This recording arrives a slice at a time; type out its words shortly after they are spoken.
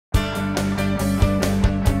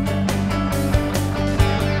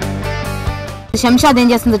శంషాద్ ఏం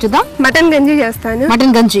చేస్తుందో చూద్దాం. మటన్ గంజి చేస్తాను.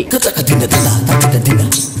 మటన్ గంజి.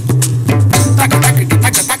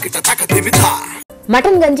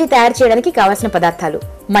 మటన్ గంజి తయారు చేయడానికి కావాల్సిన పదార్థాలు: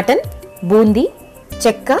 మటన్, బూందీ,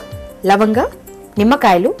 చెక్క, లవంగ,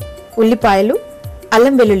 నిమ్మకాయలు, ఉల్లిపాయలు,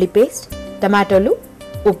 అల్లం వెల్లుల్లి పేస్ట్, టమాటోలు,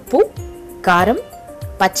 ఉప్పు, కారం,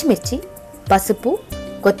 పచ్చిమిర్చి, పసుపు,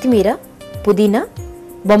 కొత్తిమీర, పుదీనా,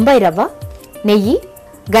 బొంబాయి రవ్వ, నెయ్యి,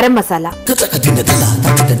 గరం మసాలా.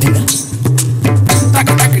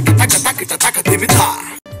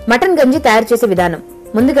 మటన్ గంజి తయారు చేసే విధానం: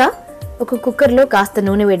 ముందుగా ఒక కుక్కర్లో కాస్త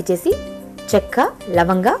నూనె వేడి చేసి చెక్క,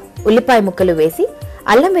 లవంగ, ఉల్లిపాయ ముక్కలు వేసి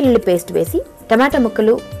అల్లం వెల్లుల్లి పేస్ట్ వేసి టమాటా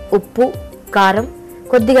ముక్కలు, ఉప్పు, కారం,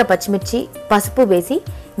 కొద్దిగా పచ్చిమిర్చి, పసుపు వేసి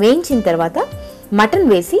వేయించిన తర్వాత మటన్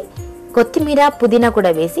వేసి కొత్తిమీర, పుదీనా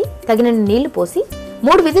కూడా వేసి తగినన్ని నీళ్లు పోసి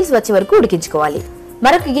 3 విజిల్స్ వచ్చే వరకు ఉడికించుకోవాలి.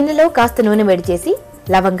 మరొక గిన్నెలో కాస్త నూనె వేడి చేసి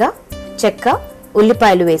లవంగ, చెక్క,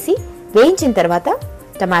 ఉల్లిపాయలు వేసి వేయించిన తర్వాత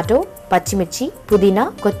టమాటో, పచ్చిమిర్చి, పుదీనా,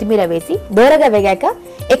 కొత్తిమీర వేసి దోరగా వేగాక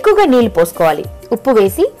ఎక్కువగా నీళ్లు పోసుకోవాలి. ఉప్పు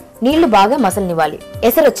వేసి నీళ్లు బాగా మసలనివ్వాలి.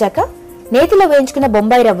 ఎసరొచ్చాక నేతిలో వేయించుకున్న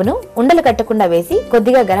బొంబాయి రవ్వను ఉండలు కట్టకుండా వేసి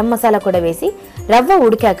కొద్దిగా గరం మసాలా కూడా వేసి రవ్వ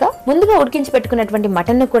ఉడికాక ముందుగా ఉడికించి పెట్టుకున్నటువంటి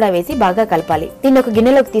మటన్ ను కూడా వేసి బాగా కలపాలి. దీన్ని ఒక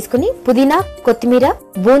గిన్నెలోకి తీసుకుని పుదీనా, కొత్తిమీర,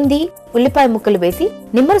 బూందీ, ఉల్లిపాయ ముక్కలు వేసి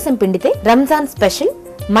నిమ్మరసం పిండితే రంజాన్ స్పెషల్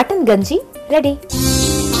మటన్ గంజి రెడీ.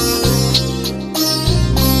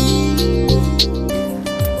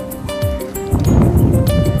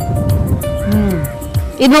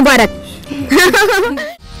 ఈద్ ముబారక్.